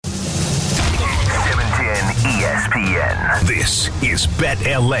ESPN. This is Bet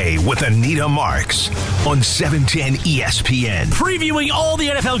LA with Anita Marks on 710 ESPN. Previewing all the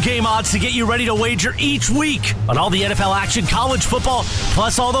NFL game odds to get you ready to wager each week on all the NFL action, college football,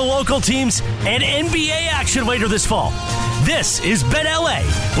 plus all the local teams and NBA action later this fall. This is Bet LA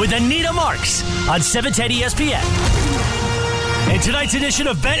with Anita Marks on 710 ESPN. And tonight's edition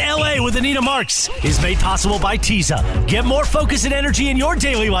of Bet LA with Anita Marks is made possible by Teicher. Get more focus and energy in your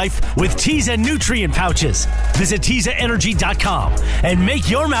daily life with Teicher nutrient pouches. Visit TeicherEnergy.com and make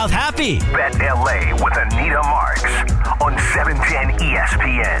your mouth happy. Bet LA with Anita Marks on 710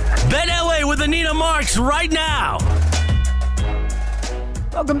 ESPN. Bet LA with Anita Marks right now.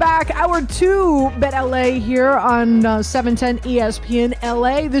 Welcome back. Hour 2, Bet LA here on 710 ESPN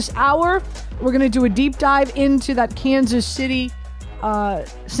LA. This hour, we're going to do a deep dive into that Kansas City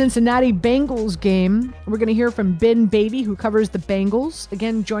Cincinnati Bengals game. We're going to hear from Ben Baby, who covers the Bengals.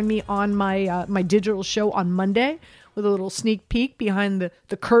 Again, join me on my my digital show on Monday with a little sneak peek behind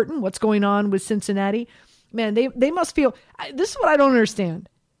the curtain, what's going on with Cincinnati. Man, they must feel, this is what I don't understand.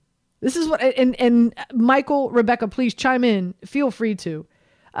 This is what, and Michael, Rebecca, please chime in. Feel free to.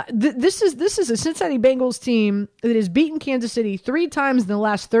 This is a Cincinnati Bengals team that has beaten Kansas City 3 times in the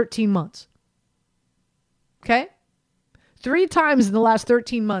last 13 months. Okay? 3 times in the last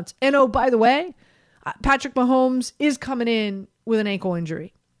 13 months. And oh, by the way, Patrick Mahomes is coming in with an ankle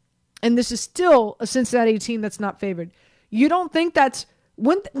injury. And this is still a Cincinnati team that's not favored. You don't think that's,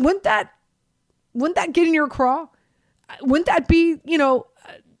 wouldn't that get in your craw? Wouldn't that be,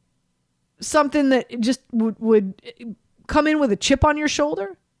 something that just would come in with a chip on your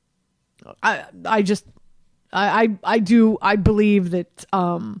shoulder? I believe that,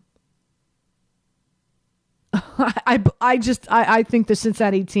 I think the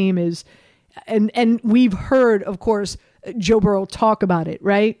Cincinnati team is, and we've heard, of course, Joe Burrow talk about it,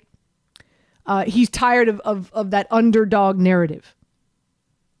 right? He's tired of that underdog narrative.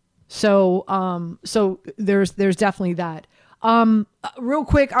 So there's definitely that. Real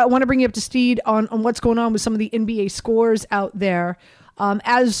quick, I want to bring you up to speed on what's going on with some of the NBA scores out there.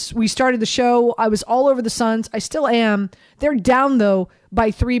 As we started the show, I was all over the Suns. I still am. They're down, though, by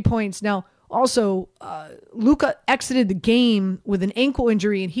 3 points. Now, also, Luka exited the game with an ankle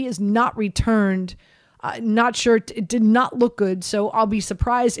injury, and he has not returned. Not sure. It did not look good, so I'll be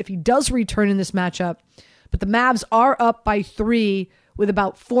surprised if he does return in this matchup. But the Mavs are up by 3 with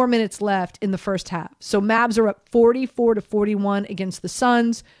about 4 minutes left in the first half. So Mavs are up 44-41 against the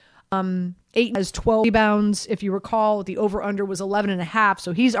Suns. Ayton has 12 rebounds. If you recall, the over-under was 11.5,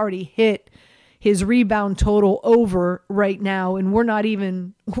 so he's already hit his rebound total over right now, and we're not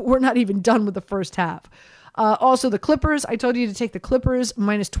even done with the first half. Also, the Clippers, I told you to take the Clippers,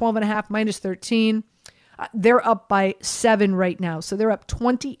 minus 12.5, minus 13. They're up by 7 right now, so they're up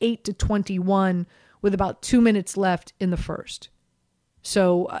 28-21 with about 2 minutes left in the first.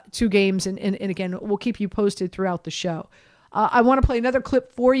 So 2 games, and again, we'll keep you posted throughout the show. I want to play another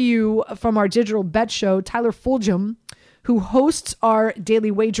clip for you from our digital bet show. Tyler Fulgham, who hosts our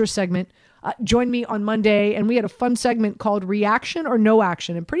Daily Wager segment, joined me on Monday, and we had a fun segment called Reaction or No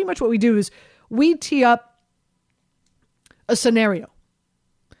Action. And pretty much what we do is we tee up a scenario,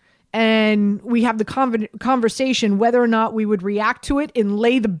 and we have the conversation whether or not we would react to it and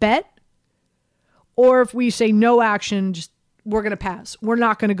lay the bet, or if we say no action, just we're going to pass. We're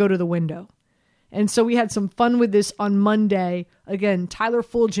not going to go to the window. And so we had some fun with this on Monday. Again, Tyler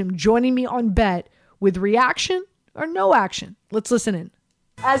Fulgham joining me on Bet with reaction or no action. Let's listen in.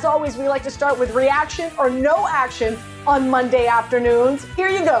 As always, we like to start with reaction or no action on Monday afternoons. Here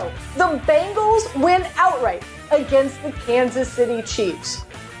you go. The Bengals win outright against the Kansas City Chiefs.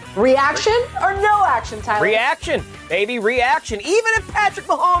 Reaction or no action, Tyler? Reaction, baby, reaction. Even if Patrick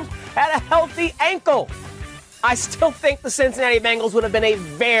Mahomes had a healthy ankle, I still think the Cincinnati Bengals would have been a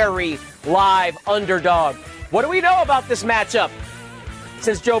very live underdog. What do we know about this matchup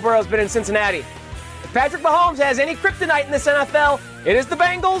since Joe Burrow's been in Cincinnati? If Patrick Mahomes has any kryptonite in this NFL, it is the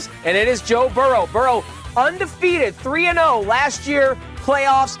Bengals, and it is Joe Burrow. Burrow undefeated, 3-0 last year,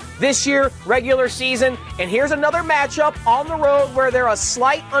 playoffs, this year, regular season. And here's another matchup on the road where they're a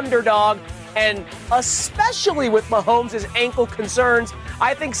slight underdog, and especially with Mahomes' ankle concerns,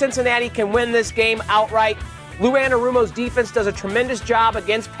 I think Cincinnati can win this game outright. Lou Anarumo's defense does a tremendous job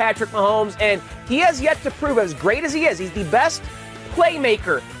against Patrick Mahomes, and he has yet to prove, as great as he is, he's the best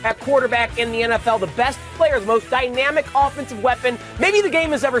playmaker at quarterback in the NFL, the best player, the most dynamic offensive weapon maybe the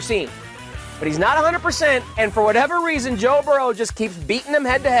game has ever seen. But he's not 100%, and for whatever reason, Joe Burrow just keeps beating him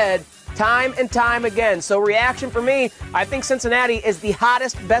head-to-head time and time again. So reaction for me, I think Cincinnati is the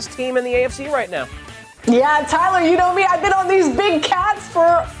hottest, best team in the AFC right now. Yeah, Tyler, you know me. I've been on these big cats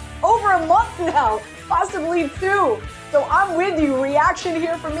for over a month now, possibly 2. So I'm with you. Reaction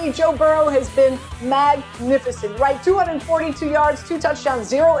here for me. Joe Burrow has been magnificent, right? 242 yards, 2 touchdowns,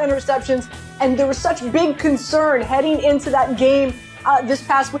 0 interceptions. And there was such big concern heading into that game this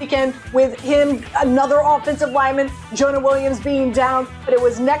past weekend with him, another offensive lineman, Jonah Williams, being down. But it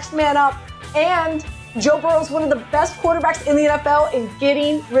was next man up. And Joe Burrow is one of the best quarterbacks in the NFL in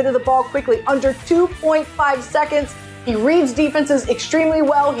getting rid of the ball quickly. Under 2.5 seconds. He reads defenses extremely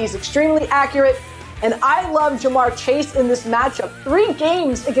well. He's extremely accurate. And I love Jamar Chase in this matchup. 3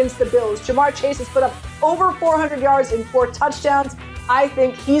 games against the Bills. Jamar Chase has put up over 400 yards and 4 touchdowns. I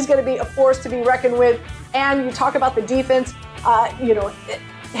think he's going to be a force to be reckoned with. And you talk about the defense.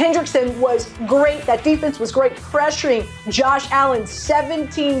 Hendrickson was great. That defense was great, pressuring Josh Allen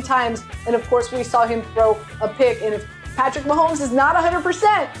 17 times. And, of course, we saw him throw a pick. And if Patrick Mahomes is not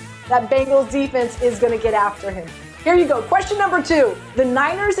 100%, that Bengals defense is going to get after him. Here you go. Question number 2. The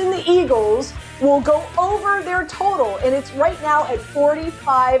Niners and the Eagles will go over their total, and it's right now at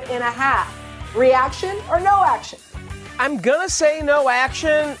 45.5. Reaction or no action? I'm going to say no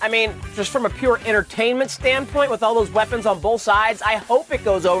action. I mean, just from a pure entertainment standpoint, with all those weapons on both sides, I hope it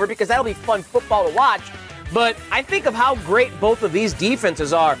goes over because that'll be fun football to watch. But I think of how great both of these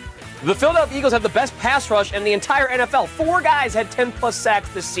defenses are. The Philadelphia Eagles have the best pass rush in the entire NFL. 4 guys had 10-plus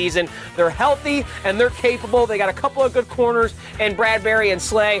sacks this season. They're healthy, and they're capable. They got a couple of good corners in Bradbury and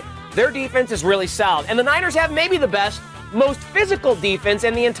Slay. Their defense is really solid. And the Niners have maybe the best, most physical defense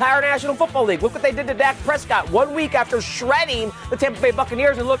in the entire National Football League. Look what they did to Dak Prescott 1 week after shredding the Tampa Bay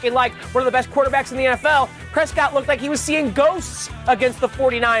Buccaneers and looking like one of the best quarterbacks in the NFL. Prescott looked like he was seeing ghosts against the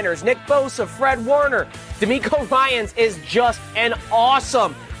 49ers. Nick Bosa, Fred Warner, DeMeco Ryans is just an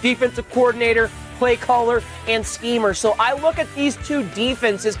awesome defensive coordinator, play caller, and schemer. So I look at these 2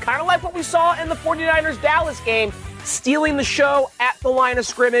 defenses kind of like what we saw in the 49ers-Dallas game, stealing the show at the line of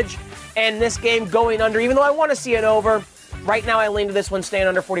scrimmage, and this game going under. Even though I want to see it over, right now I lean to this one staying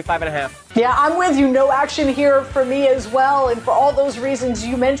under 45.5. Yeah, I'm with you. No action here for me as well. And for all those reasons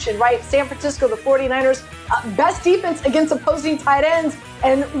you mentioned, right? San Francisco, the 49ers, best defense against opposing tight ends.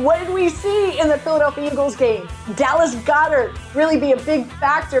 And what did we see in the Philadelphia Eagles game? Dallas Goedert really be a big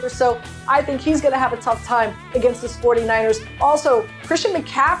factor. So I think he's going to have a tough time against this 49ers. Also, Christian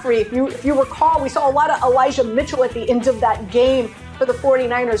McCaffrey, if you recall, we saw a lot of Elijah Mitchell at the end of that game for the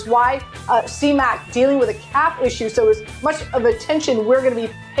 49ers. Why? C-Mac dealing with a calf issue. So as much of attention we're going to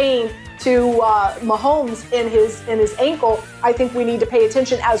be paying to Mahomes in his ankle, I think we need to pay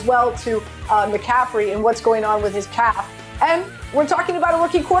attention as well to McCaffrey and what's going on with his calf. And we're talking about a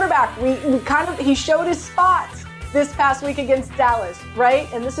rookie quarterback. He showed his spots this past week against Dallas, right?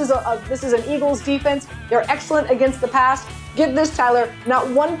 And this is an Eagles defense. They're excellent against the pass. Get this, Tyler. Not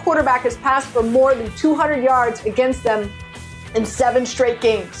one quarterback has passed for more than 200 yards against them in 7 straight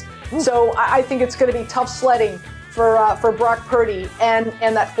games. So I think it's going to be tough sledding for Brock Purdy and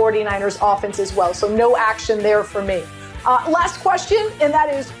that 49ers offense as well. So no action there for me. Last question, and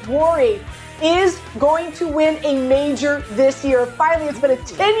that is Rory is going to win a major this year. Finally, it's been a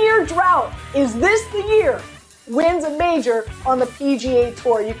 10-year drought. Is this the year? Wins a major on the PGA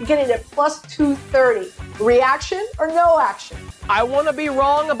Tour. You can get it at plus 230. Reaction or no action? I want to be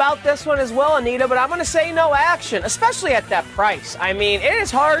wrong about this one as well, Anita, but I'm going to say no action, especially at that price. I mean, it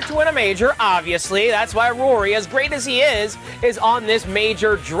is hard to win a major, obviously. That's why Rory, as great as he is on this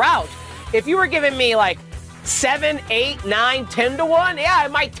major drought. If you were giving me like 7, 8, 9, 10 to 1, yeah, I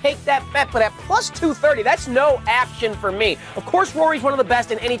might take that bet, but at plus 230, that's no action for me. Of course, Rory's one of the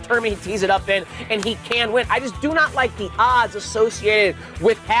best in any tournament he tees it up in, and he can win. I just do not like the odds associated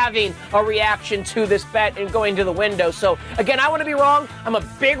with having a reaction to this bet and going to the window. So, again, I want to be wrong. I'm a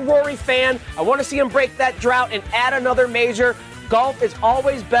big Rory fan. I want to see him break that drought and add another major. Golf is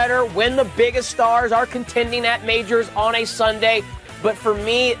always better when the biggest stars are contending at majors on a Sunday. But for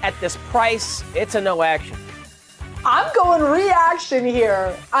me, at this price, it's a no action. I'm going reaction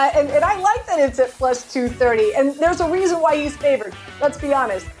here. And I like that it's at plus 230. And there's a reason why he's favored. Let's be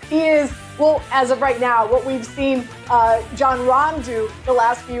honest. He is, well, as of right now, what we've seen John Rahm do the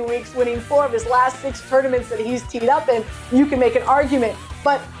last few weeks, winning 4 of his last 6 tournaments that he's teed up in, you can make an argument.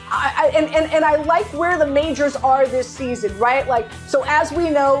 But I like where the majors are this season, right? Like, so as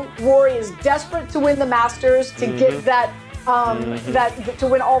we know, Rory is desperate to win the Masters to get that to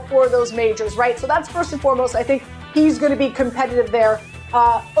win all 4 of those majors, right? So that's first and foremost. I think he's going to be competitive there.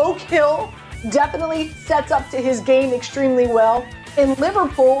 Oak Hill definitely sets up to his game extremely well. In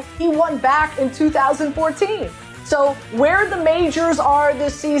Liverpool, he won back in 2014. So where the majors are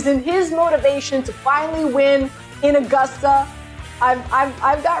this season, his motivation to finally win in Augusta,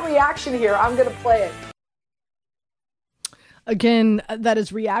 I've got reaction here. I'm going to play it. Again, that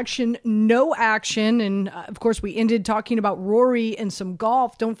is reaction, no action. And of course, we ended talking about Rory and some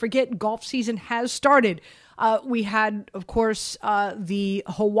golf. Don't forget, golf season has started. We had, of course, the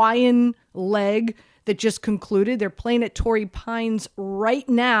Hawaiian leg that just concluded. They're playing at Torrey Pines right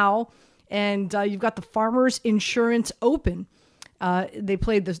now. And you've got the Farmers Insurance Open. They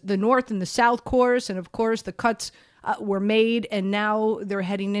played the North and the South course. And of course, the cuts were made. And now they're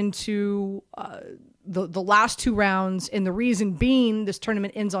heading into the last two rounds. And the reason being this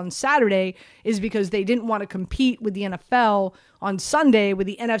tournament ends on Saturday is because they didn't want to compete with the NFL on Sunday with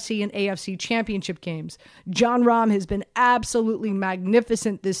the NFC and AFC championship games. Jon Rahm has been absolutely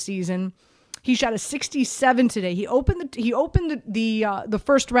magnificent this season. He shot a 67 today. He opened the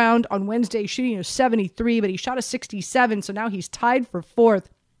first round on Wednesday shooting a 73, but he shot a 67. So now he's tied for fourth.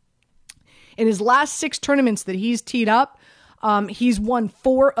 In his last 6 tournaments that he's teed up, he's won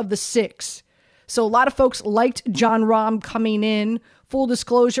 4 of the 6. So a lot of folks liked Jon Rahm coming in. Full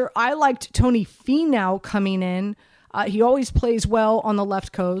disclosure, I liked Tony Finau coming in. He always plays well on the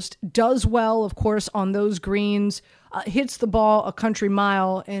left coast, does well, of course, on those greens, hits the ball a country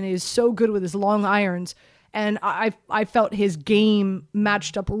mile, and is so good with his long irons. And I felt his game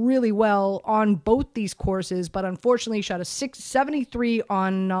matched up really well on both these courses, but unfortunately he shot a 73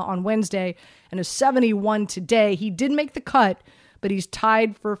 on Wednesday and a 71 today. He did make the cut, but he's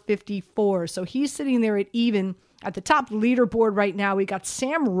tied for 54. So he's sitting there at even at the top leaderboard right now. We got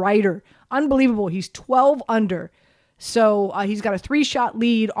Sam Ryder. Unbelievable. He's 12 under. So he's got a 3-shot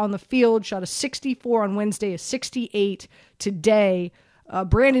lead on the field, shot a 64 on Wednesday, a 68 today.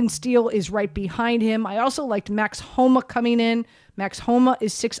 Brandon Steele is right behind him. I also liked Max Homa coming in. Max Homa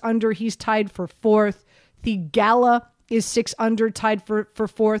is 6 under. He's tied for 4th. Theegala is 6 under, tied for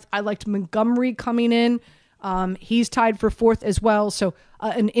 4th. I liked Montgomery coming in. He's tied for 4th as well. So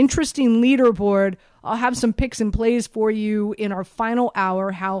an interesting leaderboard. I'll have some picks and plays for you in our final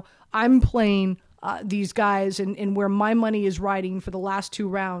hour, how I'm playing these guys and where my money is riding for the last 2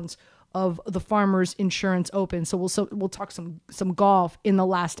 rounds of the Farmers Insurance Open. So we'll talk some golf in the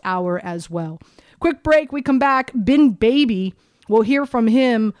last hour as well. Quick break. We come back. Ben Baby, we'll hear from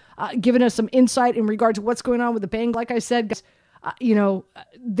him, giving us some insight in regard to what's going on with the Bengals. Like I said, guys,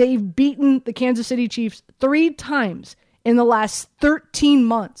 they've beaten the Kansas City Chiefs 3 times in the last 13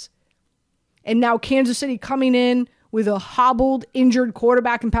 months. And now Kansas City coming in with a hobbled, injured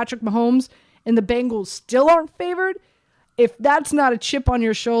quarterback in Patrick Mahomes, and the Bengals still aren't favored. If that's not a chip on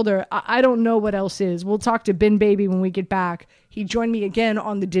your shoulder, I don't know what else is. We'll talk to Ben Baby when we get back. He joined me again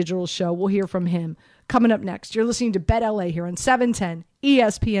on the digital show. We'll hear from him. Coming up next, you're listening to Bet LA here on 710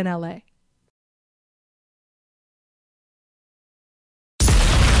 ESPN LA.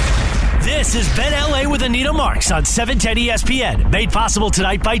 This is Bet LA with Anita Marks on 710 ESPN. Made possible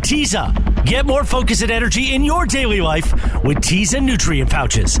tonight by Teicher. Get more focus and energy in your daily life with Teicher nutrient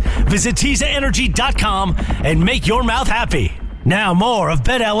pouches. Visit TeicherEnergy.com and make your mouth happy. Now more of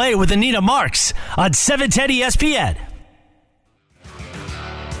Bet LA with Anita Marks on 710 ESPN.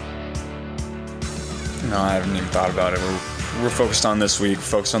 No, I haven't even thought about it. We're focused on this week,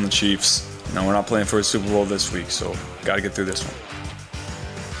 focused on the Chiefs. We're not playing for a Super Bowl this week, so got to get through this one.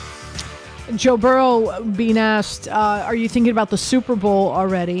 Joe Burrow being asked, are you thinking about the Super Bowl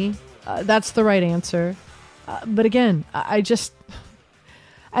already? That's the right answer. But again, I'm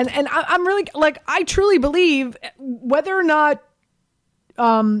really, I truly believe whether or not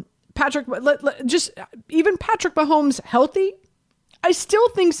Patrick Mahomes healthy, I still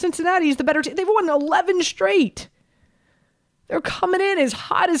think Cincinnati is the better team. They've won 11 straight. They're coming in as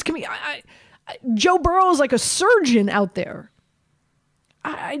hot as can be. Joe Burrow is like a surgeon out there.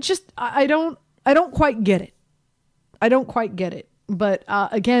 I don't quite get it. I don't quite get it. But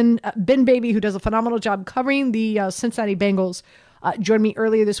again, Ben Baby, who does a phenomenal job covering the Cincinnati Bengals, joined me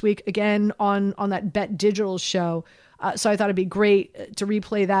earlier this week again on that Bet Digital show. So I thought it'd be great to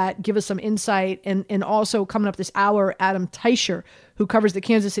replay that, give us some insight. And also coming up this hour, Adam Teicher, who covers the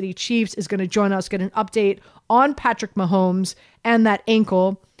Kansas City Chiefs, is going to join us, get an update on Patrick Mahomes and that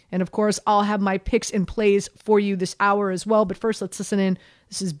ankle. And of course, I'll have my picks and plays for you this hour as well. But first, let's listen in.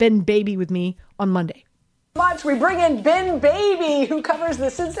 This is Ben Baby with me on Monday. We bring in Ben Baby, who covers the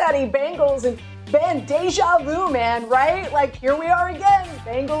Cincinnati Bengals. And Ben, deja vu, man, right? Like, here we are again.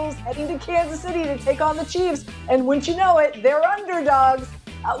 Bengals heading to Kansas City to take on the Chiefs. And wouldn't you know it, they're underdogs.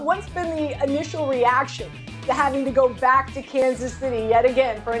 What's been the initial reaction to having to go back to Kansas City yet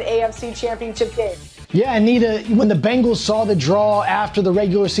again for an AFC championship game? Yeah, Anita, when the Bengals saw the draw after the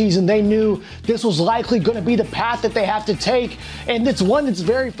regular season, they knew this was likely going to be the path that they have to take. And it's one that's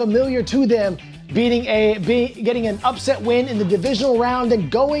very familiar to them, getting an upset win in the divisional round and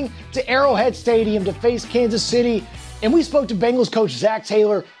going to Arrowhead Stadium to face Kansas City. And we spoke to Bengals coach Zach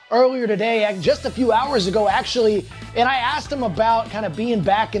Taylor earlier today, just a few hours ago, actually, and I asked him about kind of being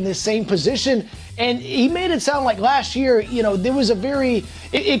back in this same position. And he made it sound like last year, there was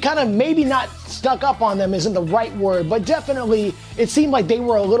it kind of maybe not stuck up on them isn't the right word, but definitely it seemed like they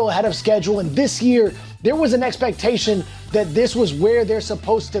were a little ahead of schedule. And this year, there was an expectation that this was where they're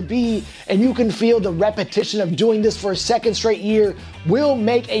supposed to be, and you can feel the repetition of doing this for a second straight year will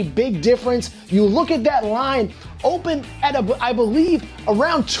make a big difference. You look at that line, open at, I believe,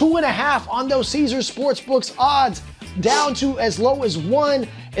 around 2.5 on those Caesars Sportsbooks odds, down to as low as 1,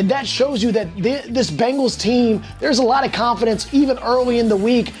 and that shows you that this Bengals team, there's a lot of confidence even early in the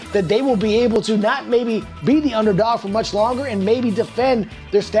week that they will be able to not maybe be the underdog for much longer and maybe defend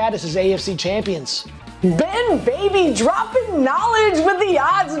their status as AFC champions. Ben, baby, dropping knowledge with the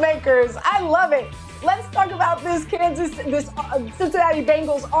odds makers. I love it. Let's talk about this Cincinnati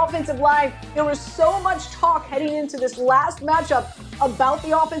Bengals offensive line. There was so much talk heading into this last matchup about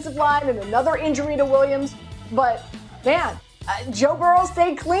the offensive line and another injury to Williams. But, man, Joe Burrow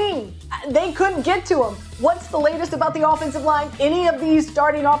stayed clean. They couldn't get to him. What's the latest about the offensive line? Any of these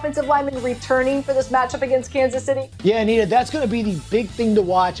starting offensive linemen returning for this matchup against Kansas City? Yeah, Anita, that's going to be the big thing to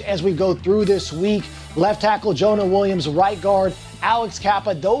watch as we go through this week. Left tackle Jonah Williams, right guard Alex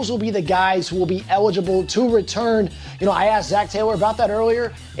Kappa, those will be the guys who will be eligible to return. I asked Zach Taylor about that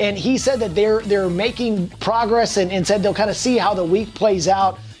earlier, and he said that they're making progress and said they'll kind of see how the week plays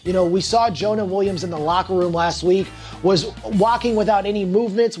out. We saw Jonah Williams in the locker room last week, was walking without any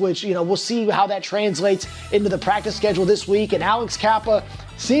movements, which, we'll see how that translates into the practice schedule this week. And Alex Kappa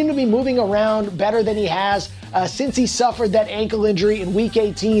seemed to be moving around better than he has since he suffered that ankle injury in Week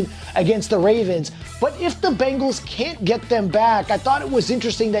 18 against the Ravens. But if the Bengals can't get them back, I thought it was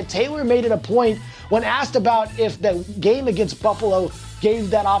interesting that Taylor made it a point when asked about if the game against Buffalo gave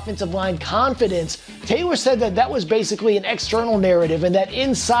that offensive line confidence. Taylor said that was basically an external narrative and that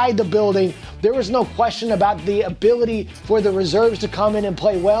inside the building, there was no question about the ability for the reserves to come in and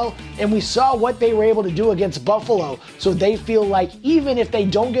play well. And we saw what they were able to do against Buffalo. So they feel like even if they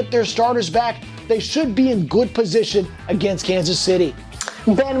don't get their starters back, they should be in good position against Kansas City.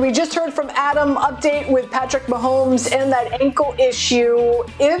 Ben, we just heard from Adam, update with Patrick Mahomes and that ankle issue.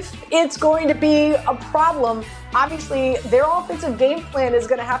 If it's going to be a problem, obviously their offensive game plan is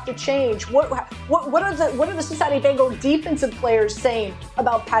going to have to change. What are the Cincinnati Bengals defensive players saying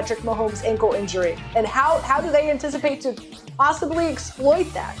about Patrick Mahomes' ankle injury, and how do they anticipate to possibly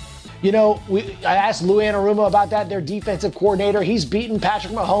exploit that? I asked Lou Anarumo about that, their defensive coordinator. He's beaten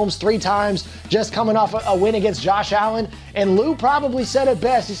Patrick Mahomes 3 times, just coming off a win against Josh Allen. And Lou probably said it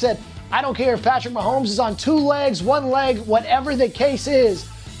best. He said, I don't care if Patrick Mahomes is on 2 legs, 1 leg, whatever the case is,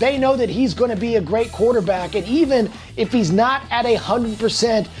 they know that he's going to be a great quarterback. And even if he's not at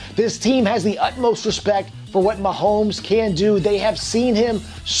 100%, this team has the utmost respect for what Mahomes can do. They have seen him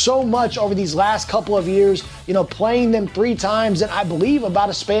so much over these last couple of years, playing them 3 times, and I believe about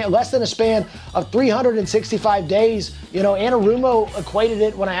less than a span of 365 days. Anarumo equated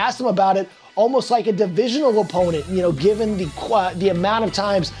it, when I asked him about it, almost like a divisional opponent, given the amount of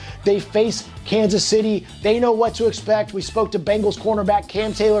times they face Kansas City. They know what to expect. We spoke to Bengals cornerback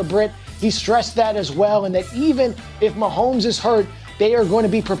Cam Taylor-Britt. He stressed that as well, and that even if Mahomes is hurt, they are going to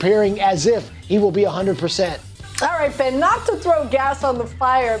be preparing as if he will be 100%. All right, Ben, not to throw gas on the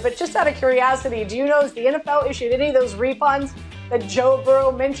fire, but just out of curiosity, do you know if the NFL issued any of those refunds that Joe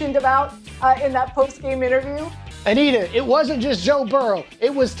Burrow mentioned about in that post-game interview? Anita, it wasn't just Joe Burrow.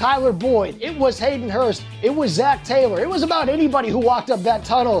 It was Tyler Boyd. It was Hayden Hurst. It was Zach Taylor. It was about anybody who walked up that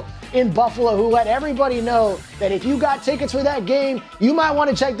tunnel in Buffalo who let everybody know that if you got tickets for that game, you might want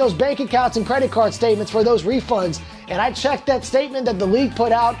to check those bank accounts and credit card statements for those refunds. And I checked that statement that the league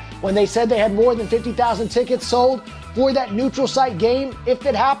put out when they said they had more than 50,000 tickets sold for that neutral site game. If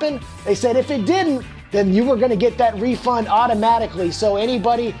it happened, they said if it didn't, then you were going to get that refund automatically. So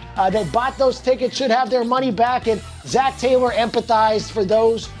anybody that bought those tickets should have their money back. And Zach Taylor empathized for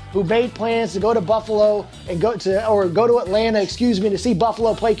those who made plans to go to Buffalo and go to Atlanta, to see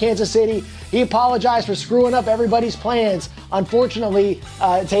Buffalo play Kansas City. He apologized for screwing up everybody's plans. Unfortunately,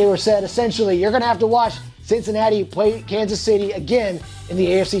 Taylor said, essentially, you're going to have to watch Cincinnati play Kansas City again in the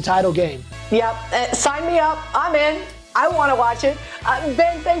AFC title game. Yep, sign me up. I'm in. I want to watch it.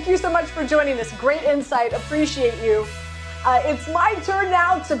 Ben, thank you so much for joining us. Great insight. Appreciate you. It's my turn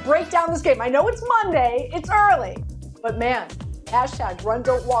now to break down this game. I know it's Monday. It's early. But, man, hashtag run,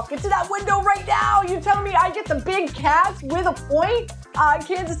 don't walk. Get to that window right now. You tell me I get the big Cats with a point?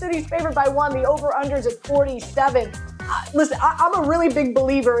 Kansas City's favored by 1. The over-under's at 47. Listen, I'm a really big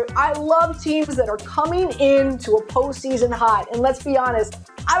believer. I love teams that are coming into a postseason hot. And let's be honest,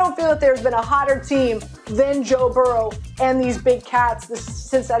 I don't feel that there's been a hotter team than Joe Burrow and these big cats, the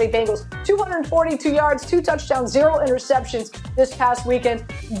Cincinnati Bengals. 242 yards, 2 touchdowns, 0 interceptions this past weekend.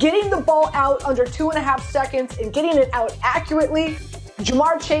 Getting the ball out under 2.5 seconds and getting it out accurately.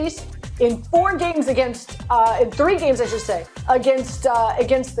 Jamar Chase in 3 games, against the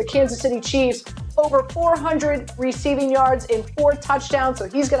Kansas City Chiefs, over 400 receiving yards and 4 touchdowns. So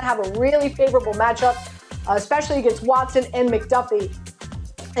he's going to have a really favorable matchup, especially against Watson and McDuffie.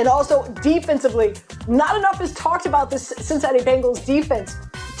 And also defensively, not enough is talked about this Cincinnati Bengals defense.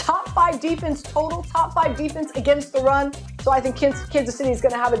 Top 5 defense total, top 5 defense against the run. So I think Kansas City is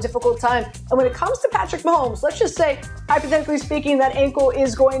going to have a difficult time. And when it comes to Patrick Mahomes, let's just say, hypothetically speaking, that ankle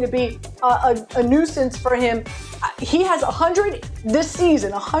is going to be a nuisance for him. He has 100 this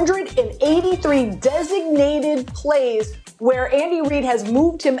season, 183 designated plays where Andy Reid has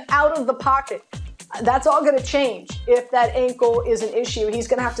moved him out of the pocket. That's all going to change if that ankle is an issue. He's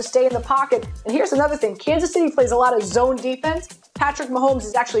going to have to stay in the pocket. And here's another thing. Kansas City plays a lot of zone defense. Patrick Mahomes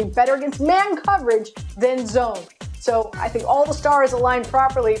is actually better against man coverage than zone. So I think all the stars align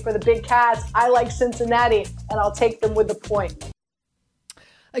properly for the big cats. I like Cincinnati, and I'll take them with the point.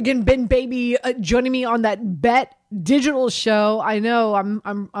 Again, Ben Baby joining me on that Bet Digital show. I know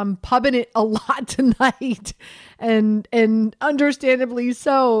I'm pubbing it a lot tonight, and understandably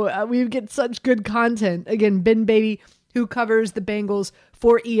so. We get such good content. Again, Ben Baby, who covers the Bengals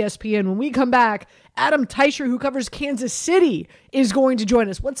for ESPN. When we come back, Adam Teicher, who covers Kansas City, is going to join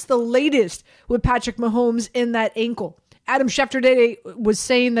us. What's the latest with Patrick Mahomes in that ankle? Adam Schefter today was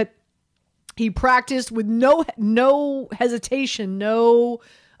saying that he practiced with no hesitation,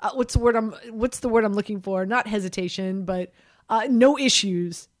 what's the word I'm looking for? Not hesitation, but no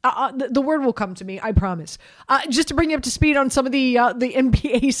issues. The word will come to me, I promise. Just to bring you up to speed on some of the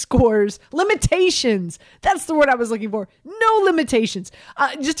NBA scores, limitations. That's the word I was looking for. No limitations.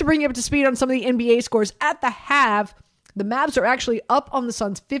 Just to bring you up to speed on some of the NBA scores at the half, the Mavs are actually up on the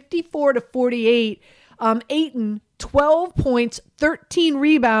Suns, 54-48. Ayton, 12 points, 13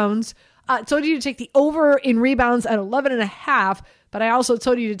 rebounds. Told you to take the over in rebounds at 11.5. But I also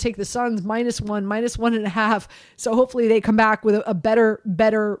told you to take the Suns -1, -1.5. So hopefully they come back with a better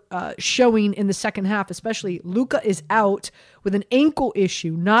showing in the second half, especially Luka is out with an ankle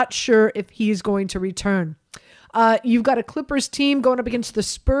issue. Not sure if he's going to return. You've got a Clippers team going up against the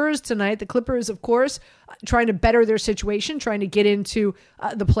Spurs tonight. The Clippers, of course, trying to better their situation, trying to get into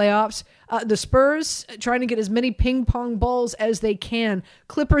the playoffs. The Spurs trying to get as many ping pong balls as they can.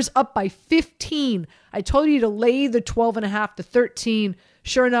 Clippers up by 15. I told you to lay the 12.5 to 13.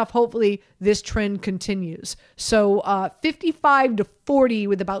 Sure enough, hopefully this trend continues. So 55-40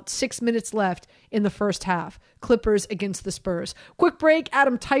 with about 6 minutes left in the first half. Clippers against the Spurs. Quick break.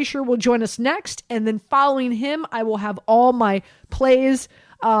 Adam Teicher will join us next. And then following him, I will have all my plays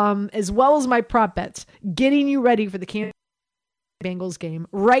as well as my prop bets, getting you ready for the Kansas Bengals game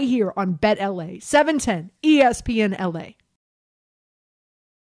right here on Bet LA, 710 ESPN LA.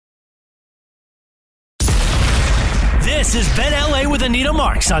 This is Bet LA with Anita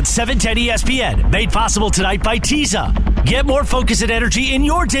Marks on 710 ESPN, made possible tonight by Teicher. Get more focus and energy in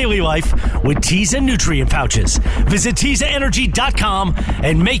your daily life with Teicher nutrient pouches. Visit TeicherEnergy.com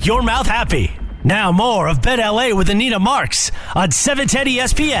and make your mouth happy. Now more of Bet LA with Anita Marks on 710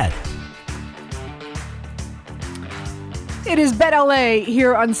 ESPN. It is Bet LA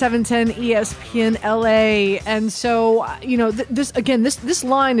here on 710 ESPN LA. And so, this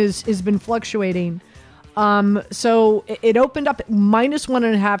line has been fluctuating. So it opened up at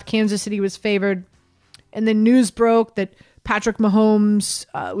 -1.5. Kansas City was favored. And then news broke that Patrick Mahomes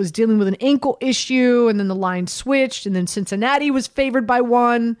was dealing with an ankle issue. And then the line switched. And then Cincinnati was favored by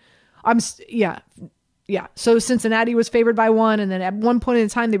 1. So Cincinnati was favored by 1. And then at one point in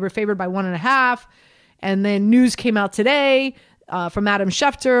time, they were favored by 1.5. And then news came out today from Adam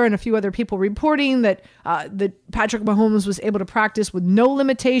Schefter and a few other people reporting that Patrick Mahomes was able to practice with no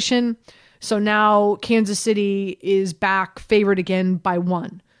limitation. So now Kansas City is back favored again by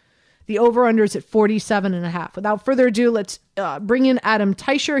 1. The over-under is at 47.5. Without further ado, let's bring in Adam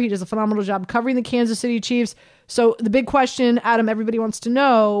Teicher. He does a phenomenal job covering the Kansas City Chiefs. So the big question, Adam, everybody wants to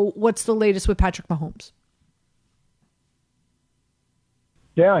know, what's the latest with Patrick Mahomes?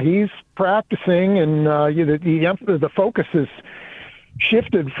 Yeah, he's practicing, and the focus is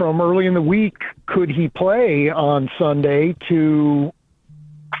shifted from early in the week, could he play on Sunday, to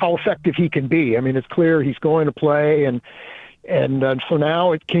how effective he can be. I mean, it's clear he's going to play, and so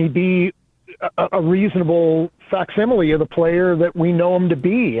now can he be a reasonable facsimile of the player that we know him to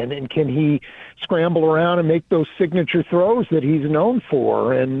be, and can he scramble around and make those signature throws that he's known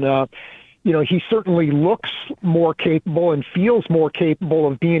for? And he certainly looks more capable and feels more capable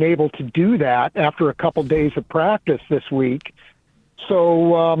of being able to do that after a couple days of practice this week.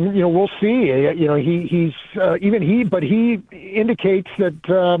 So, we'll see. But he indicates that,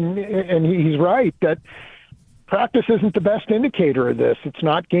 and he's right, that practice isn't the best indicator of this. It's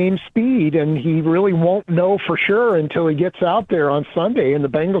not game speed, and he really won't know for sure until he gets out there on Sunday and the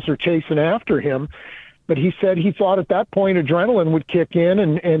Bengals are chasing after him. But he said he thought at that point adrenaline would kick in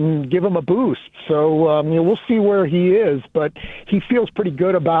and give him a boost. So we'll see where he is, but he feels pretty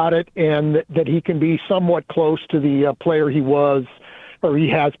good about it, and that he can be somewhat close to the player he was or he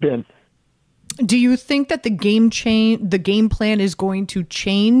has been. Do you think that the game plan is going to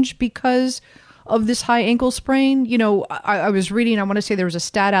change because of this high ankle sprain? I was reading, I want to say there was a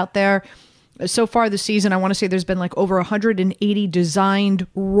stat out there. So far this season, I want to say there's been like over 180 designed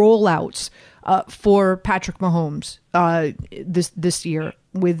rollouts for Patrick Mahomes this year,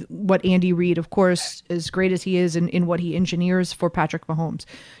 with what Andy Reid, of course, as great as he is in what he engineers for Patrick Mahomes.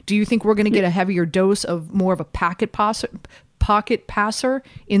 Do you think we're going to get a heavier dose of more of a pocket passer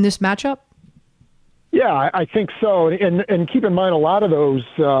in this matchup? Yeah, I think so. And keep in mind, a lot of those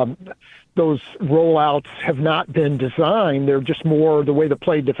rollouts have not been designed. They're just more the way the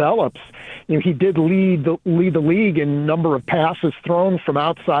play develops. He did lead the league in number of passes thrown from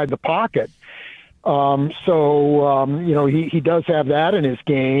outside the pocket. He does have that in his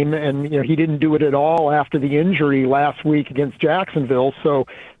game, and he didn't do it at all after the injury last week against Jacksonville. So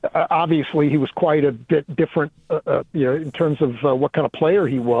obviously he was quite a bit different, in terms of what kind of player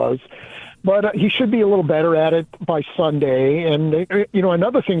he was. But he should be a little better at it by Sunday. And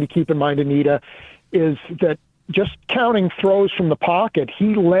another thing to keep in mind, Anita, is that just counting throws from the pocket,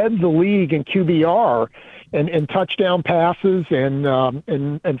 he led the league in QBR. And touchdown passes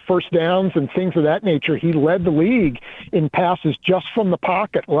and first downs and things of that nature. He led the league in passes just from the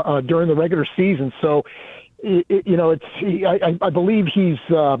pocket during the regular season. So, I believe he's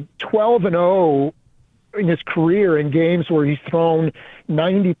 12-0 in his career in games where he's thrown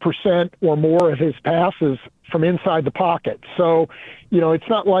 90% or more of his passes from inside the pocket. So, it's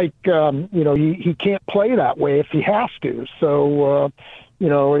not like he can't play that way if he has to. So.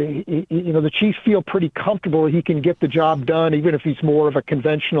 The Chiefs feel pretty comfortable he can get the job done, even if he's more of a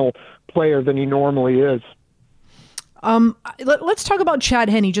conventional player than he normally is. Let's talk about Chad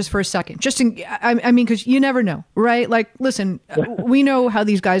Henne just for a second. Because you never know, right? Like, listen, we know how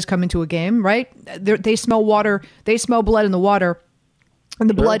these guys come into a game, right? They smell water, they smell blood in the water, and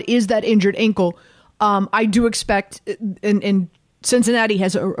the blood is that injured ankle. I do expect, and Cincinnati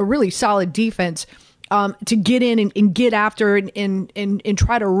has a really solid defense. To get in and get after and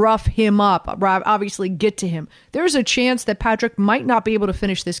try to rough him up, obviously get to him. There's a chance that Patrick might not be able to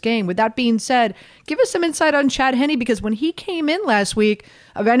finish this game. With that being said, give us some insight on Chad Henne, because when he came in last week,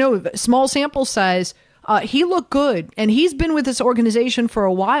 I know small sample size, he looked good, and he's been with this organization for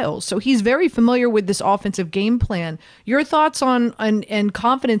a while, so he's very familiar with this offensive game plan. Your thoughts on and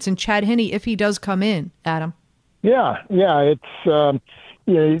confidence in Chad Henne if he does come in, Adam? Yeah, it's...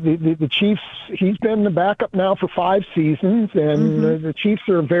 the Chiefs, he's been the backup now for 5 seasons, and the Chiefs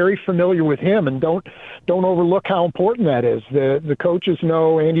are very familiar with him, and don't overlook how important that is. The coaches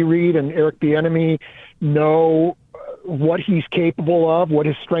know, Andy Reid and Eric Bieniemy know what he's capable of, what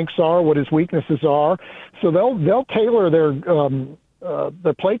his strengths are, what his weaknesses are. So they'll tailor their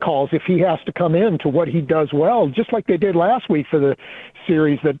play calls if he has to come in to what he does well, just like they did last week for the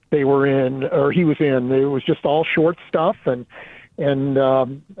series that they were in, or he was in. It was just all short stuff, and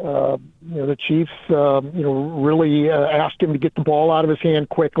the Chiefs, really asked him to get the ball out of his hand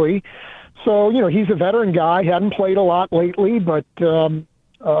quickly. So, he's a veteran guy, hadn't played a lot lately, but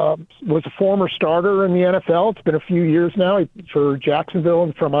was a former starter in the NFL. It's been a few years now for Jacksonville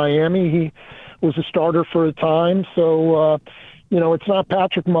and for Miami. He was a starter for a time. So, it's not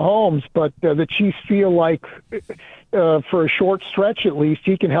Patrick Mahomes, but the Chiefs feel like for a short stretch at least,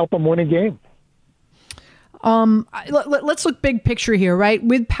 he can help them win a game. Let's look big picture here, right?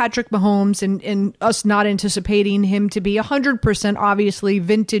 With Patrick Mahomes and us not anticipating him to be 100% obviously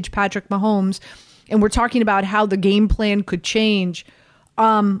vintage Patrick Mahomes, and we're talking about how the game plan could change.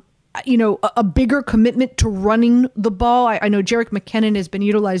 A bigger commitment to running the ball. I know Jerick McKinnon has been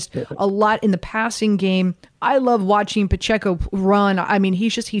utilized a lot in the passing game. I love watching Pacheco run. I mean,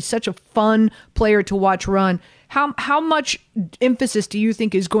 he's such a fun player to watch run. How much emphasis do you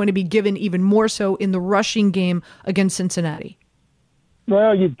think is going to be given even more so in the rushing game against Cincinnati?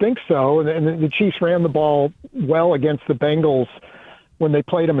 Well, you'd think so. And the Chiefs ran the ball well against the Bengals when they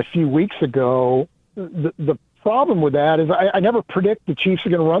played them a few weeks ago. The problem with that is I never predict the Chiefs are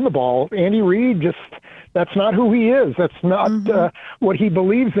going to run the ball. Andy Reid just that's not who he is. That's not what he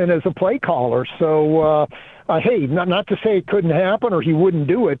believes in as a play caller. So, hey, not to say it couldn't happen or he wouldn't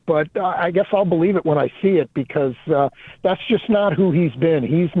do it, but I guess I'll believe it when I see it, because that's just not who he's been.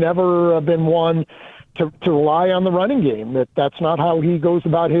 He's never been one to rely on the running game. That's not how he goes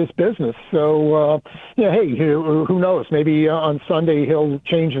about his business. So, hey, who knows? Maybe on Sunday he'll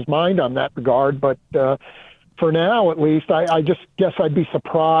change his mind on that regard. But for now, at least, I just guess I'd be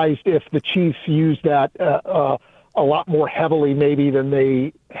surprised if the Chiefs use that a lot more heavily maybe than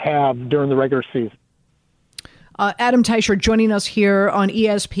they have during the regular season. Adam Teicher joining us here on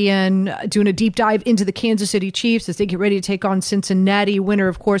ESPN, doing a deep dive into the Kansas City Chiefs as they get ready to take on Cincinnati. Winner,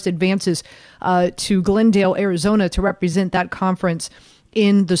 of course, advances to Glendale, Arizona to represent that conference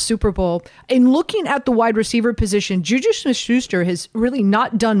in the Super Bowl. In looking at the wide receiver position, Juju Smith-Schuster has really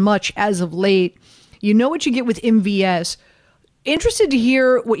not done much as of late. You know what you get with MVS. Interested to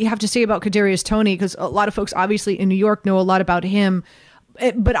hear what you have to say about Kadarius Toney, because a lot of folks obviously in New York know a lot about him.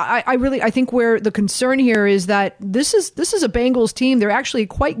 But I think where the concern here is that this is a Bengals team. They're actually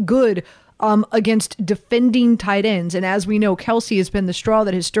quite good against defending tight ends. And as we know, Kelsey has been the straw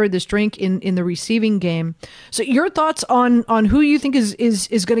that has stirred this drink in the receiving game. So your thoughts on who you think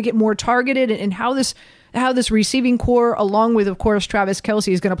is going to get more targeted and how this receiving core, along with, of course, Travis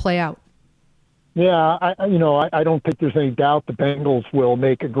Kelsey, is going to play out? Yeah, I don't think there's any doubt the Bengals will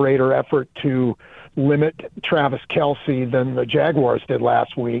make a greater effort to limit Travis Kelsey than the Jaguars did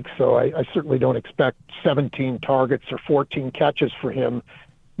last week. So I certainly don't expect 17 targets or 14 catches for him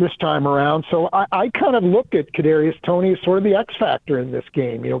this time around. So I kind of look at Kadarius Toney as sort of the X factor in this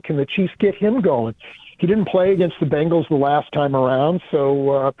game. Can the Chiefs get him going? He didn't play against the Bengals the last time around,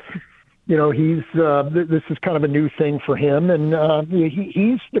 so he's this is kind of a new thing for him, and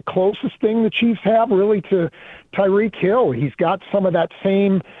he's the closest thing the Chiefs have really to Tyreek Hill. He's got some of that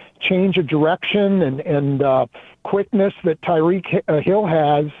same change of direction and quickness that Tyreek Hill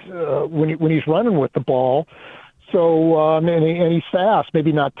has when he's running with the ball. So and he's fast,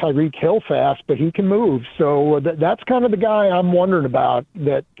 maybe not Tyreek Hill fast, but he can move. So that's kind of the guy I'm wondering about.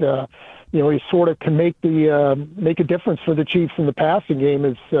 That he sort of can make a difference for the Chiefs in the passing game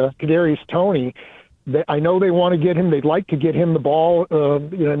is Kadarius Toney. I know they want to get him. They'd like to get him the ball,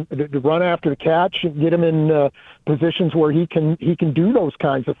 to run after the catch and get him in positions where he can do those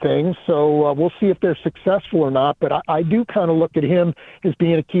kinds of things. So we'll see if they're successful or not. But I do kind of look at him as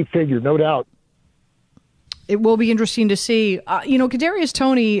being a key figure, no doubt. It will be interesting to see. Kadarius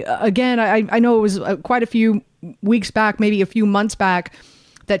Toney, again, I know it was quite a few weeks back, maybe a few months back,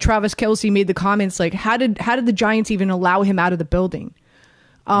 that Travis Kelsey made the comments like, how did the Giants even allow him out of the building?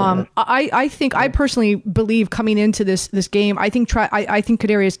 I personally believe coming into this game, I think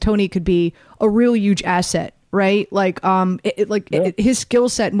Kadarius Toney could be a real huge asset, right? His skill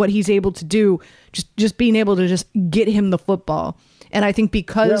set and what he's able to do, just being able to just get him the football. And I think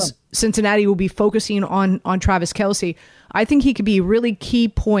because Cincinnati will be focusing on Travis Kelsey, I think he could be a really key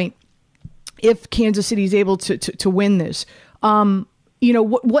point if Kansas City is able to win this.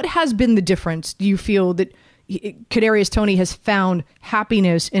 What has been the difference? Do you feel that Kadarius Toney has found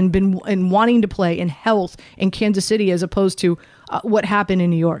happiness and been wanting to play in health in Kansas City as opposed to what happened in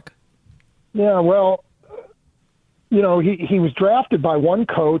New York? Yeah, well, he was drafted by one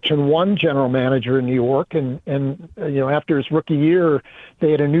coach and one general manager in New York, and after his rookie year,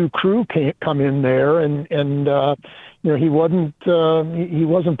 they had a new crew come in there, and he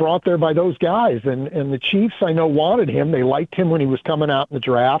wasn't brought there by those guys, and the Chiefs, I know, wanted him. They liked him when he was coming out in the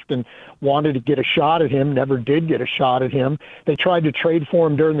draft and wanted to get a shot at him. Never did get a shot at him. They tried to trade for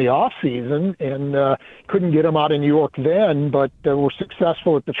him during the off season and couldn't get him out of New York then, but were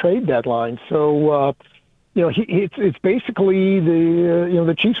successful at the trade deadline. So. It's basically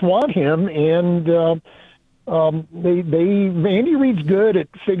the Chiefs want him, and Andy Reid's good at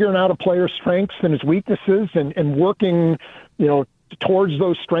figuring out a player's strengths and his weaknesses and working towards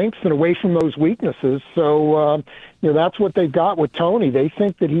those strengths and away from those weaknesses. So that's what they've got with Toney. They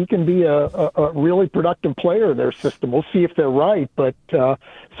think that he can be a really productive player in their system. We'll see if they're right, but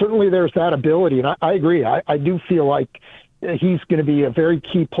certainly there's that ability, and I agree. I do feel like he's going to be a very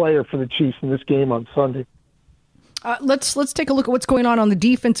key player for the Chiefs in this game on Sunday. Let's take a look at what's going on the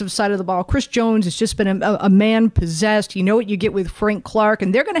defensive side of the ball. Chris Jones has just been a man possessed. You know what you get with Frank Clark,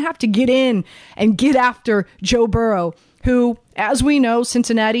 and they're going to have to get in and get after Joe Burrow, who, as we know,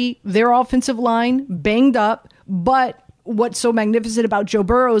 Cincinnati, their offensive line banged up. But what's so magnificent about Joe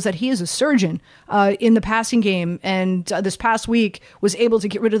Burrow is that he is a surgeon in the passing game, and this past week was able to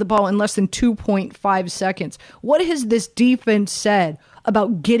get rid of the ball in less than 2.5 seconds. What has this defense said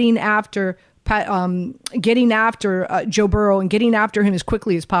about getting after Joe Burrow and getting after him as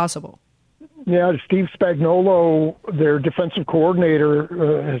quickly as possible? Yeah, Steve Spagnuolo, their defensive coordinator,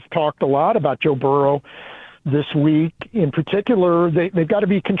 has talked a lot about Joe Burrow this week. In particular, they've got to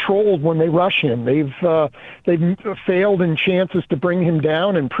be controlled when they rush him. They've failed in chances to bring him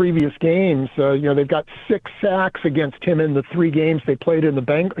down in previous games. They've got 6 sacks against him in the 3 games they played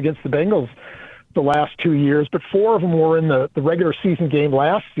against the Bengals the last 2 years, but 4 of them were in the regular season game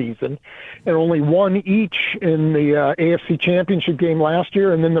last season, and only 1 each in the AFC Championship game last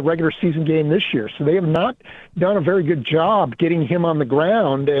year and then the regular season game this year. So they have not done a very good job getting him on the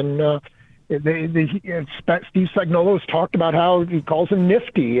ground, and Steve Spagnuolo has talked about how he calls him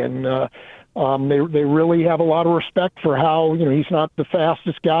nifty, and they really have a lot of respect for how, he's not the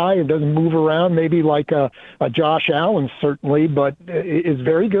fastest guy and doesn't move around maybe like a Josh Allen, certainly, but is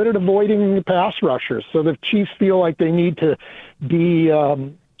very good at avoiding pass rushers. So the Chiefs feel like they need to be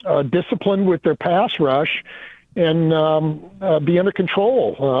disciplined with their pass rush and be under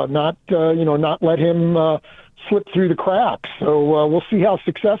control, not let him slip through the cracks. So we'll see how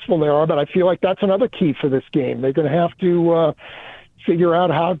successful they are, but I feel like that's another key for this game. They're going to have to figure out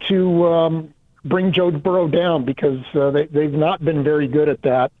how to bring Joe Burrow down, because they've not been very good at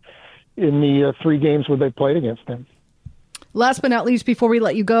that in the 3 games where they've played against him. Last but not least, before we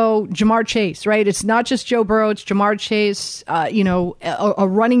let you go, Jamar Chase, right? It's not just Joe Burrow, it's Jamar Chase, a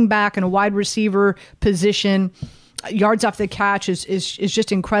running back and a wide receiver position. Yards off the catch is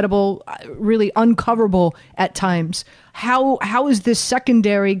just incredible, really uncoverable at times. How is this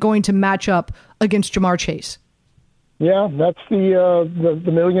secondary going to match up against Jamar Chase? Yeah, that's the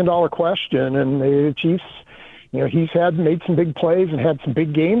 $1 million question, and the Chiefs, he's made some big plays and had some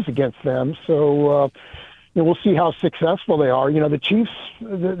big games against them. So we'll see how successful they are. The Chiefs,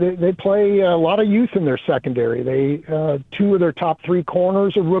 they play a lot of youth in their secondary. 2 of their top 3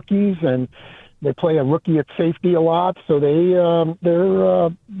 corners are rookies, and they play a rookie at safety a lot. So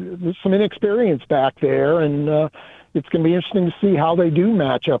there's some inexperience back there, and it's going to be interesting to see how they do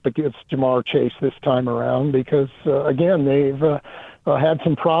match up against Jamar Chase this time around, because, again, they've had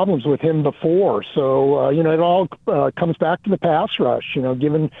some problems with him before. So, it all comes back to the pass rush. If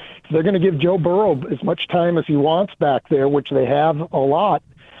they're going to give Joe Burrow as much time as he wants back there, which they have a lot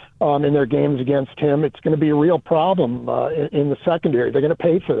in their games against him, it's going to be a real problem in the secondary. They're going to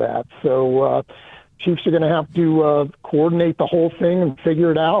pay for that. So Chiefs are going to have to coordinate the whole thing and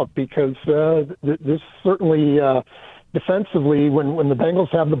figure it out, because this certainly defensively, when the Bengals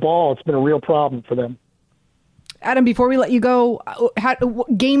have the ball, it's been a real problem for them. Adam, before we let you go,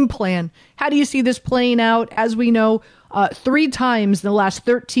 game plan. How do you see this playing out? As we know, 3 times in the last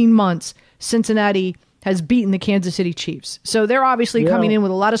 13 months, Cincinnati has beaten the Kansas City Chiefs. So they're obviously coming in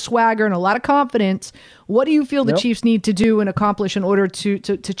with a lot of swagger and a lot of confidence. What do you feel the Chiefs need to do and accomplish in order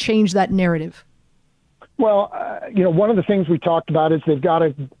to change that narrative? Well, one of the things we talked about is they've got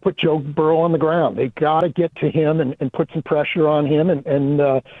to put Joe Burrow on the ground. They've got to get to him and put some pressure on him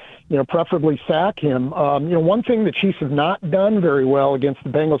and preferably sack him. One thing the Chiefs have not done very well against the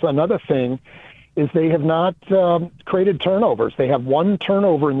Bengals, another thing, is they have not created turnovers. They have 1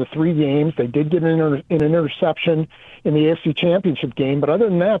 turnover in the 3 games. They did get an interception in the AFC Championship game, but other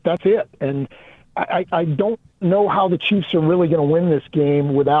than that, that's it. And I don't know how the Chiefs are really going to win this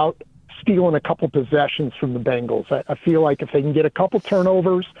game without stealing a couple possessions from the Bengals. I feel like if they can get a couple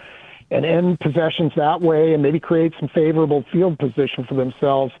turnovers and end possessions that way and maybe create some favorable field position for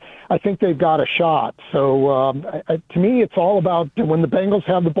themselves, I think they've got a shot. So to me, it's all about when the Bengals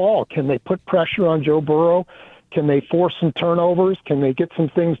have the ball, can they put pressure on Joe Burrow? Can they force some turnovers? Can they get some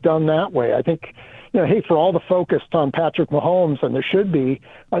things done that way? I think, for all the focus on Patrick Mahomes, and there should be,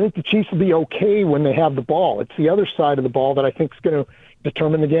 I think the Chiefs will be okay when they have the ball. It's the other side of the ball that I think is going to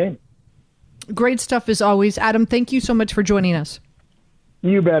determine the game. Great stuff as always. Adam, thank you so much for joining us.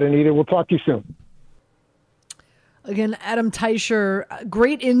 You bet, Anita. We'll talk to you soon. Again, Adam Teicher,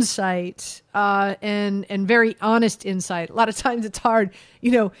 great insight and very honest insight. A lot of times it's hard.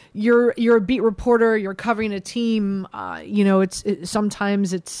 You're a beat reporter. You're covering a team.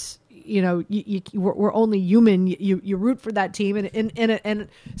 Sometimes it's we're only human. You root for that team, and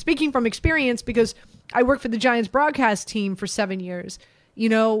speaking from experience, because I worked for the Giants broadcast team for 7 years.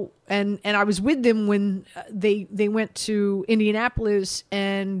 And I was with them when they went to Indianapolis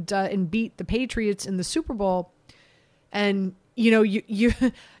and beat the Patriots in the Super Bowl. And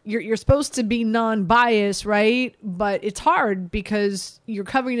you're supposed to be non-biased, right? But it's hard because you're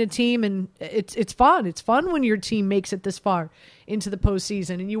covering a team, and it's fun. It's fun when your team makes it this far into the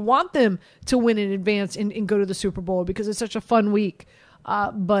postseason, and you want them to win in advance and go to the Super Bowl because it's such a fun week.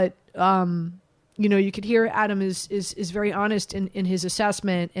 But you could hear Adam is very honest in his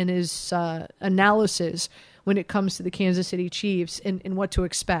assessment and his analysis when it comes to the Kansas City Chiefs and what to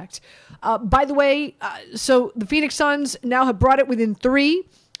expect. By the way, so the Phoenix Suns now have brought it within 3.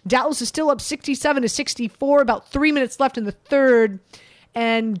 Dallas is still up 67-64, about 3 minutes left in the third.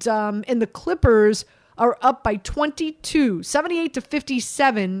 And the Clippers are up by 22,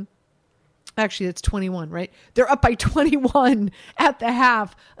 78-57. Actually, that's 21, right? They're up by 21 at the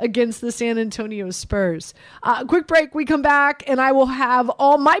half against the San Antonio Spurs. Quick break. We come back, and I will have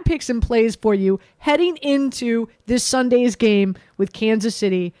all my picks and plays for you heading into this Sunday's game with Kansas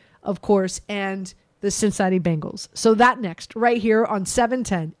City, of course, and the Cincinnati Bengals. So that next, right here on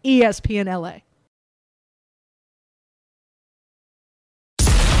 710 ESPN LA.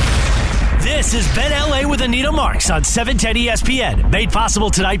 This is Bet LA with Anita Marks on 710 ESPN. Made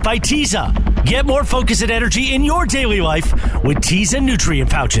possible tonight by Teicher. Get more focus and energy in your daily life with Teicher nutrient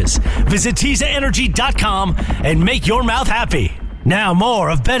pouches. Visit TeicherEnergy.com and make your mouth happy. Now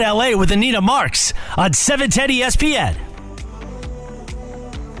more of Bet LA with Anita Marks on 710 ESPN.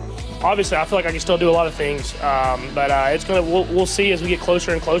 Obviously, I feel like I can still do a lot of things, but it's gonna. We'll see as we get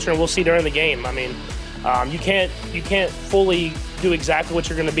closer and closer, and we'll see during the game. I mean, you can't fully do exactly what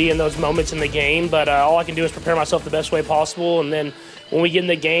you're going to be in those moments in the game, but all I can do is prepare myself the best way possible, and then when we get in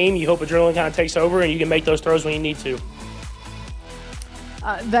the game, you hope adrenaline kind of takes over and you can make those throws when you need to.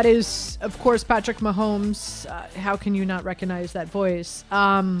 That is, of course, Patrick Mahomes. How can you not recognize that voice?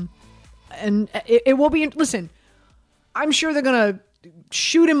 And it will be, listen, I'm sure they're going to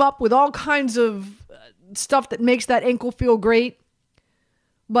shoot him up with all kinds of stuff that makes that ankle feel great,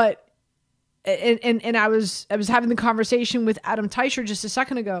 but And I was having the conversation with Adam Teicher just a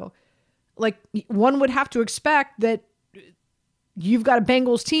second ago. Like, one would have to expect that you've got a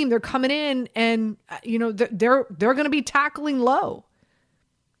Bengals team. They're coming in, and they're going to be tackling low,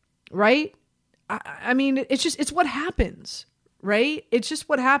 right? I mean, it's what happens, right? It's just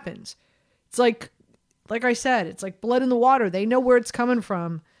what happens. It's like I said, it's like blood in the water. They know where it's coming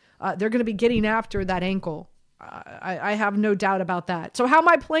from. They're going to be getting after that ankle. I have no doubt about that. So how am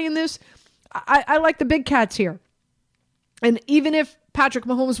I playing this? I like the big cats here. And even if Patrick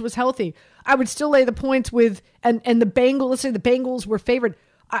Mahomes was healthy, I would still lay the points with, and the Bengals, let's say the Bengals were favored,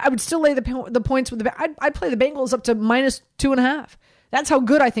 I would still lay the points with I'd play the Bengals up to -2.5. That's how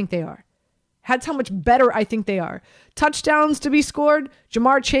good I think they are. That's how much better I think they are. Touchdowns to be scored,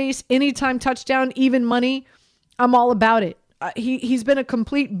 Jamar Chase, anytime touchdown, even money, I'm all about it. He's been a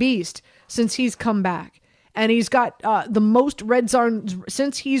complete beast since he's come back. And he's got the most red zone,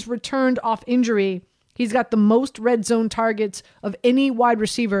 since he's returned off injury, he's got the most red zone targets of any wide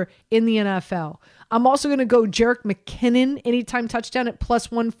receiver in the NFL. I'm also going to go Jerick McKinnon, anytime touchdown at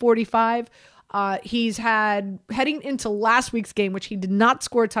 +145. He's had, heading into last week's game, which he did not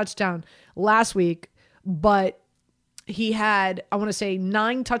score a touchdown last week, but he had, I want to say,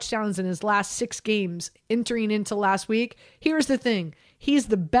 9 touchdowns in his last 6 games entering into last week. Here's the thing. He's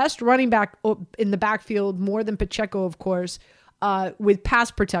the best running back in the backfield, more than Pacheco, of course, with pass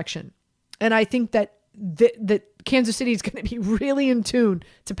protection. And I think that Kansas City is going to be really in tune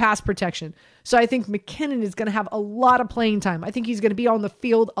to pass protection. So I think McKinnon is going to have a lot of playing time. I think he's going to be on the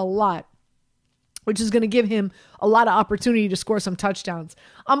field a lot, which is going to give him a lot of opportunity to score some touchdowns.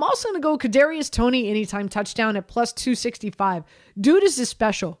 I'm also going to go Kadarius Toney anytime touchdown at +265. Dude is just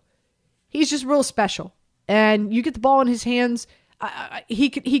special. He's just real special. And you get the ball in his hands, he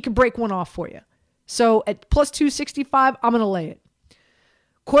could break one off for you. So at +265, I'm going to lay it.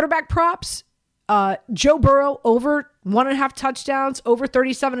 Quarterback props, Joe Burrow over 1.5 touchdowns, over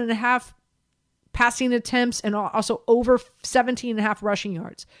 37.5 passing attempts, and also over 17.5 rushing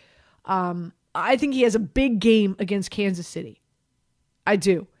yards. I think he has a big game against Kansas City. I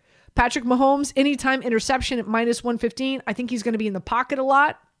do. Patrick Mahomes, anytime interception at -115. I think he's going to be in the pocket a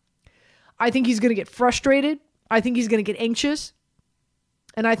lot. I think he's going to get frustrated. I think he's going to get anxious.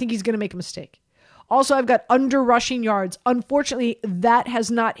 And I think he's going to make a mistake. Also, I've got under rushing yards. Unfortunately, that has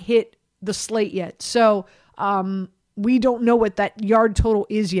not hit the slate yet. So we don't know what that yard total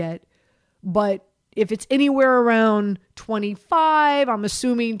is yet. But if it's anywhere around 25, I'm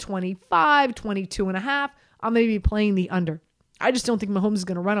assuming 25, 22.5, I'm going to be playing the under. I just don't think Mahomes is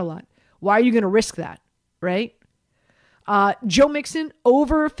going to run a lot. Why are you going to risk that, right? Joe Mixon,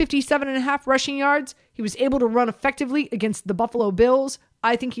 over 57.5 rushing yards. He was able to run effectively against the Buffalo Bills.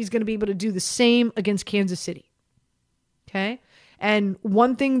 I think he's going to be able to do the same against Kansas City. Okay? And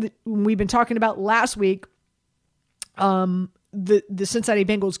one thing that we've been talking about last week, the Cincinnati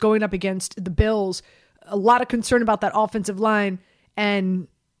Bengals going up against the Bills, a lot of concern about that offensive line and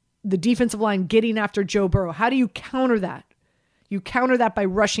the defensive line getting after Joe Burrow. How do you counter that? You counter that by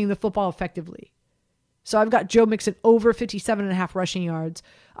rushing the football effectively. So I've got Joe Mixon over 57.5 rushing yards.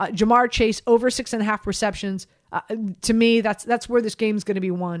 Jamar Chase over 6.5 receptions. To me, that's where this game's going to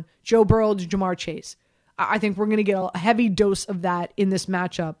be won. Joe Burrow to Jamar Chase. I think we're going to get a heavy dose of that in this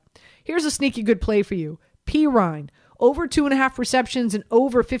matchup. Here's a sneaky good play for you. P. Ryan, over 2.5 receptions and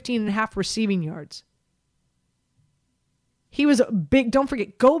over 15.5 receiving yards. He was a big, don't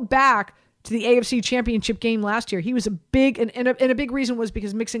forget, go back to the AFC Championship game last year. He was a big, and a big reason was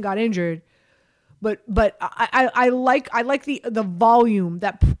because Mixon got injured. But I like the volume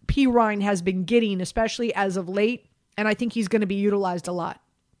that P. Ryan has been getting, especially as of late, and I think he's going to be utilized a lot.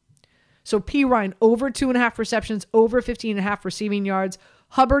 So P. Ryan, over 2.5 receptions, over 15.5 receiving yards.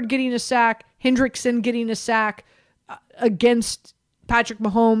 Hubbard getting a sack. Hendrickson getting a sack against Patrick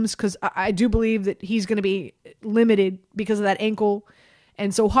Mahomes, because I do believe that he's going to be limited because of that ankle.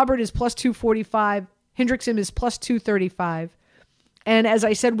 And so Hubbard is plus 245. Hendrickson is plus 235. And as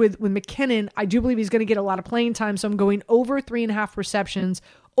I said with McKinnon, I do believe he's going to get a lot of playing time. So I'm going over 3.5 receptions,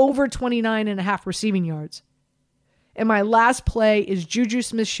 over 29.5 receiving yards. And my last play is Juju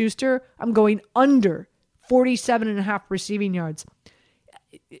Smith-Schuster. I'm going under 47.5 receiving yards.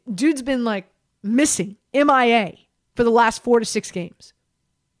 Dude's been like missing, MIA, for the last 4 to 6 games.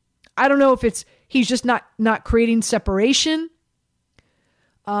 I don't know if he's just not creating separation.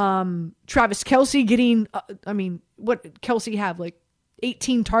 Travis Kelce getting, what Kelce have, like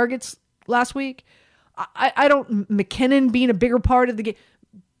 18 targets last week? I don't, McKinnon being a bigger part of the game.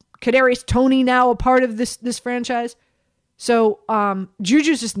 Kadarius Toney now a part of this franchise. So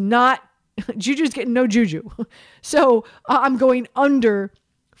Juju's just not, Juju's getting no juju. So I'm going under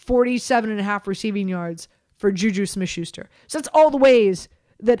 47.5 receiving yards for Juju Smith-Schuster. So that's all the ways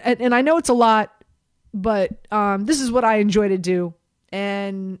that, and I know it's a lot, but this is what I enjoy to do.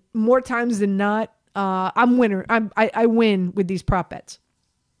 And more times than not, I'm winner. I win with these prop bets.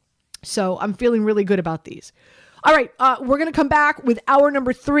 So I'm feeling really good about these. All right, we're going to come back with hour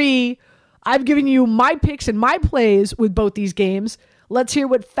number 3. I've given you my picks and my plays with both these games. Let's hear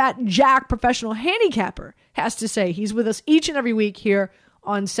what Fat Jack, professional handicapper, has to say. He's with us each and every week here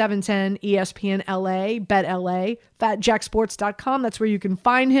on 710 ESPN LA, Bet LA, FatJackSports.com. That's where you can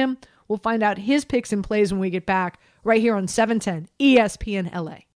find him. We'll find out his picks and plays when we get back right here on 710 ESPN LA.